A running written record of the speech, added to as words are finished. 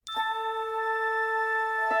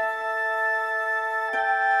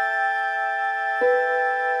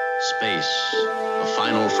Space, the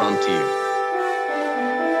final frontier.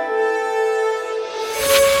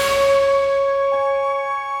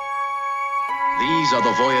 These are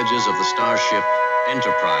the voyages of the starship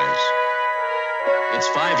Enterprise. Its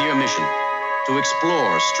 5-year mission, to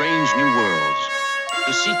explore strange new worlds,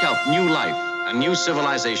 to seek out new life and new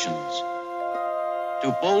civilizations,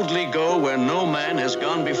 to boldly go where no man has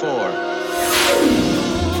gone before.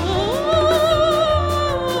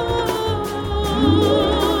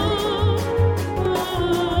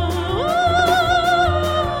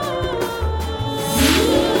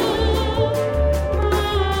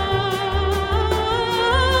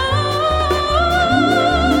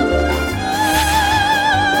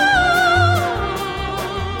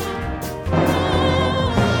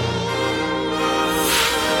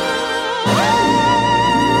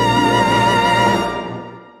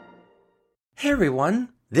 Hey everyone,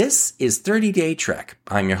 this is 30 Day Trek.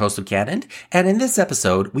 I'm your host of Annand, and in this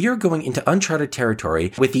episode, we are going into uncharted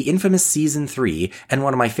territory with the infamous Season 3 and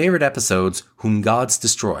one of my favorite episodes, Whom Gods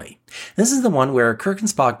Destroy. This is the one where Kirk and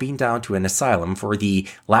Spock beam down to an asylum for the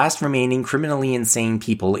last remaining criminally insane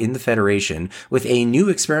people in the Federation with a new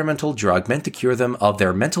experimental drug meant to cure them of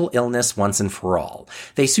their mental illness once and for all.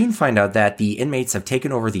 They soon find out that the inmates have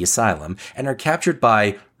taken over the asylum and are captured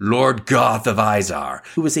by Lord Garth of Izar,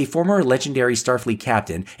 who is a former legendary Starfleet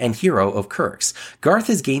captain and hero of Kirk's. Garth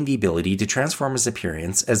has gained the ability to transform his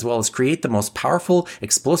appearance as well as create the most powerful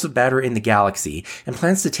explosive battery in the galaxy and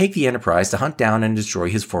plans to take the Enterprise to hunt down and destroy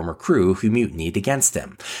his former crew who mutinied against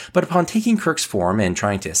him. But upon taking Kirk's form and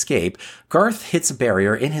trying to escape, Garth hits a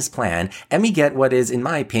barrier in his plan and we get what is, in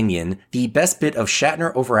my opinion, the best bit of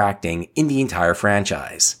Shatner overacting in the entire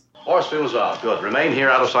franchise. Force fuels off. Good. Remain here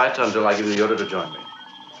out of sight until I give you the order to join me.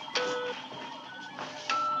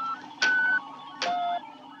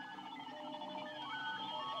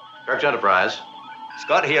 Kirk's Enterprise.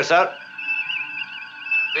 Scott here, sir.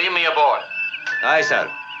 Beam me aboard. Aye, sir.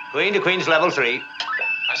 Queen to Queen's level 3.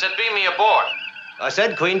 I said beam me aboard. I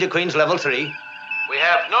said Queen to Queen's level 3. We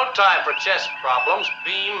have no time for chess problems.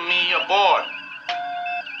 Beam me aboard.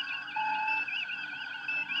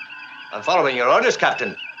 I'm following your orders,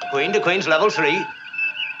 Captain. Queen to Queen's level 3.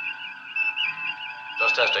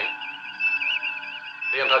 Just testing.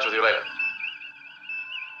 Be in touch with you later.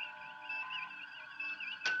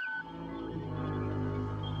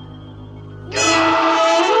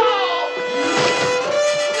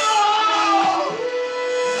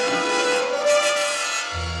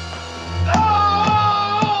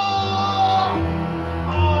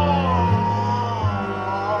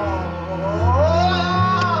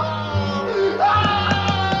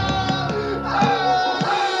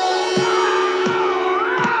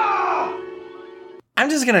 I'm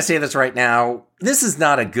just going to say this right now. This is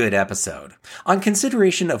not a good episode. On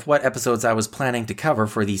consideration of what episodes I was planning to cover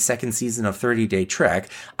for the second season of 30 Day Trek,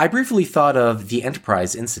 I briefly thought of the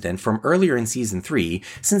Enterprise incident from earlier in Season 3,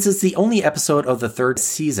 since it's the only episode of the third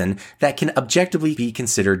season that can objectively be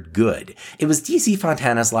considered good. It was DC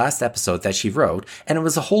Fontana's last episode that she wrote, and it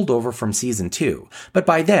was a holdover from Season 2. But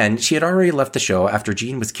by then, she had already left the show after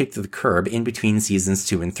Gene was kicked to the curb in between Seasons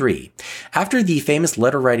 2 and 3. After the famous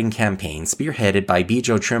letter-writing campaign spearheaded by B.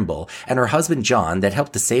 Joe Trimble and her husband John that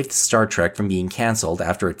helped to save the Star Trek from being cancelled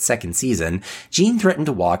after its second season, Gene threatened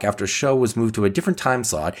to walk after the show was moved to a different time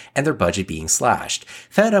slot and their budget being slashed.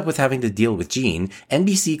 Fed up with having to deal with Gene,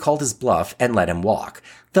 NBC called his bluff and let him walk.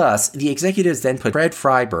 Thus, the executives then put Fred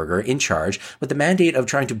Freiberger in charge with the mandate of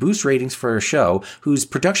trying to boost ratings for a show whose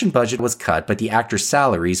production budget was cut but the actors'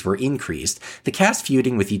 salaries were increased, the cast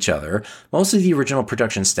feuding with each other, most of the original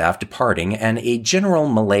production staff departing, and a general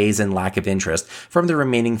malaise and lack of interest from the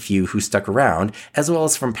remaining few who stuck around, as well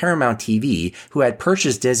as from Paramount TV, who had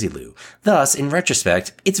purchased Desilu. Thus, in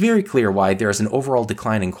retrospect, it's very clear why there is an overall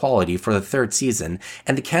decline in quality for the third season,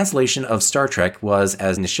 and the cancellation of Star Trek was,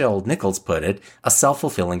 as Nichelle Nichols put it, a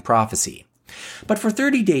self-fulfilling prophecy. But for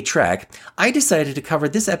 30 Day Trek, I decided to cover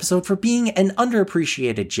this episode for being an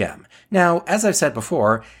underappreciated gem. Now, as I've said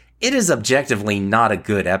before, it is objectively not a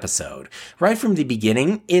good episode. Right from the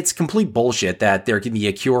beginning, it's complete bullshit that there can be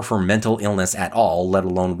a cure for mental illness at all, let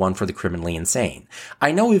alone one for the criminally insane.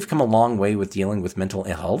 I know we've come a long way with dealing with mental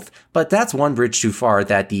health, but that's one bridge too far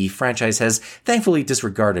that the franchise has thankfully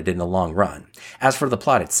disregarded in the long run. As for the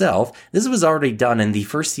plot itself, this was already done in the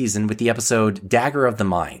first season with the episode Dagger of the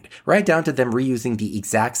Mind, right down to them reusing the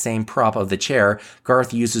exact same prop of the chair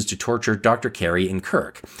Garth uses to torture Dr. Carey and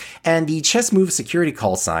Kirk. And the chess move security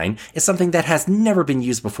call sign line is something that has never been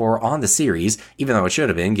used before on the series, even though it should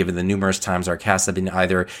have been, given the numerous times our cast have been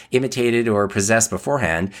either imitated or possessed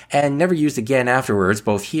beforehand, and never used again afterwards,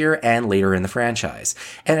 both here and later in the franchise.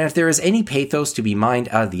 And if there is any pathos to be mined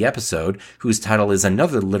out of the episode, whose title is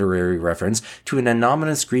another literary reference to an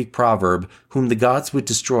anonymous Greek proverb, whom the gods would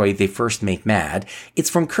destroy, they first make mad, it's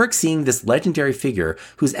from Kirk seeing this legendary figure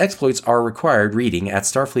whose exploits are required reading at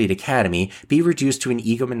Starfleet Academy be reduced to an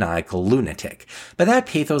egomaniacal lunatic. But that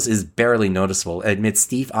pathos is barely noticeable amidst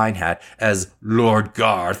Steve Einhat as Lord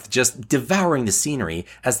Garth just devouring the scenery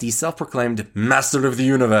as the self-proclaimed master of the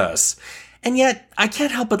universe. And yet, I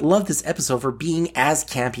can't help but love this episode for being as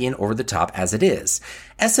campy and over the top as it is.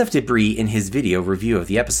 SF Debris, in his video review of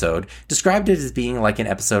the episode, described it as being like an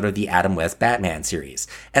episode of the Adam West Batman series.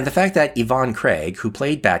 And the fact that Yvonne Craig, who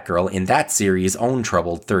played Batgirl in that series' own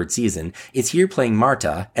troubled third season, is here playing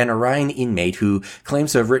Marta, an Orion inmate who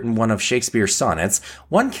claims to have written one of Shakespeare's sonnets,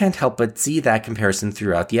 one can't help but see that comparison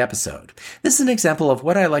throughout the episode. This is an example of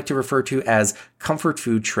what I like to refer to as comfort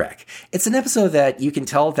food Trek. It's an episode that you can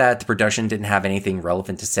tell that the production didn't have anything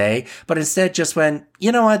relevant to say, but instead just went,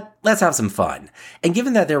 you know what, let's have some fun. And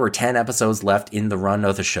given that there were 10 episodes left in the run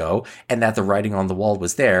of the show, and that the writing on the wall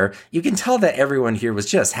was there, you can tell that everyone here was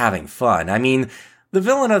just having fun. I mean, the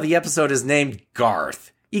villain of the episode is named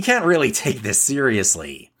Garth. You can't really take this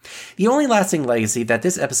seriously. The only lasting legacy that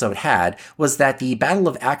this episode had was that the Battle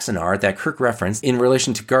of Axanar that Kirk referenced in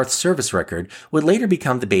relation to Garth's service record would later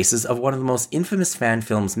become the basis of one of the most infamous fan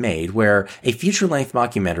films made, where a feature-length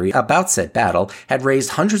mockumentary about said battle had raised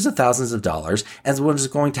hundreds of thousands of dollars and was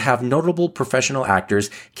going to have notable professional actors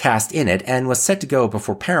cast in it and was set to go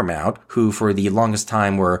before Paramount, who for the longest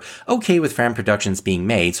time were okay with fan productions being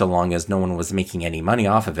made so long as no one was making any money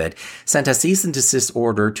off of it, sent a cease and desist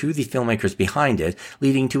order to the filmmakers behind it,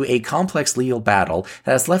 leading to a complex legal battle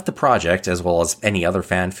that has left the project, as well as any other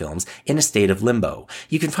fan films, in a state of limbo.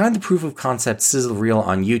 You can find the proof of concept sizzle reel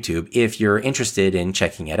on YouTube if you're interested in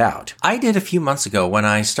checking it out. I did a few months ago when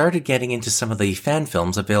I started getting into some of the fan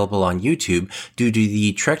films available on YouTube due to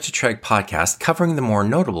the Trek to Trek podcast covering the more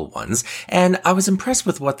notable ones, and I was impressed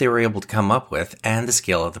with what they were able to come up with and the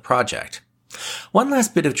scale of the project. One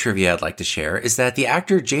last bit of trivia I'd like to share is that the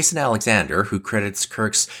actor Jason Alexander, who credits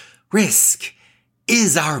Kirk's "Risk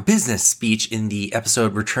is our business" speech in the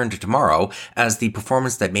episode Return to Tomorrow as the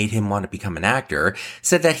performance that made him want to become an actor,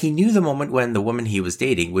 said that he knew the moment when the woman he was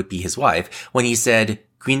dating would be his wife when he said,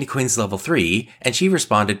 "Queen to Queen's level 3, and she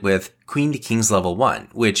responded with, "Queen to King's level 1,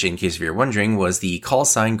 which, in case you're wondering, was the call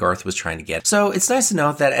sign Garth was trying to get. So it's nice to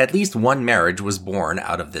know that at least one marriage was born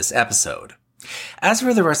out of this episode. As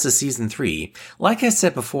for the rest of Season 3, like I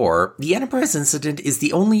said before, the Enterprise incident is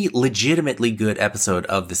the only legitimately good episode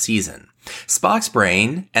of the season. Spock's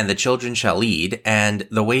brain, and The Children Shall Lead, and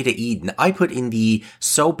The Way to Eden I put in the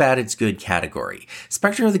so bad it's good category.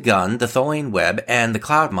 Spectre of the Gun, The Tholian Web, and The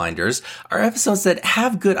Cloudminders are episodes that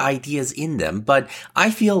have good ideas in them, but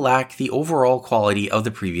I feel lack the overall quality of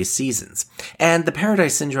the previous seasons. And The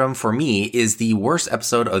Paradise Syndrome for me is the worst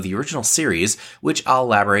episode of the original series, which I'll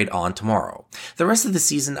elaborate on tomorrow. The rest of the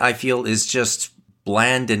season I feel is just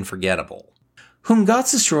bland and forgettable. Whom Gods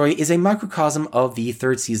Destroy is a microcosm of the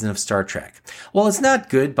third season of Star Trek. While it's not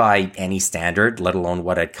good by any standard, let alone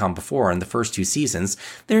what had come before in the first two seasons,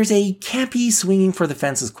 there's a campy, swinging for the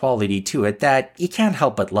fences quality to it that you can't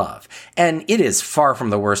help but love. And it is far from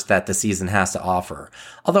the worst that the season has to offer.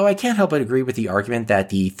 Although I can't help but agree with the argument that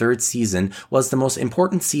the third season was the most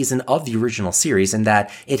important season of the original series and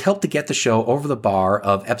that it helped to get the show over the bar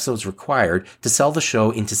of episodes required to sell the show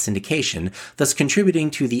into syndication, thus contributing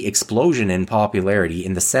to the explosion in popularity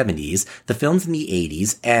in the 70s, the films in the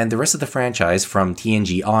 80s, and the rest of the franchise from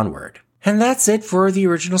TNG onward. And that's it for the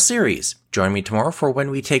original series. Join me tomorrow for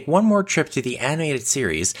when we take one more trip to the animated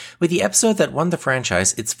series with the episode that won the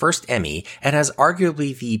franchise its first Emmy and has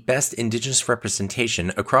arguably the best Indigenous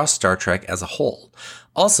representation across Star Trek as a whole.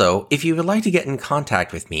 Also, if you would like to get in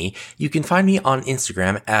contact with me, you can find me on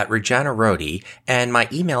Instagram at Regina Rodi, and my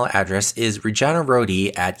email address is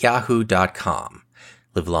reginarodi@yahoo.com.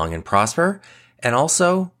 Live long and prosper, and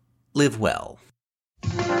also, live well.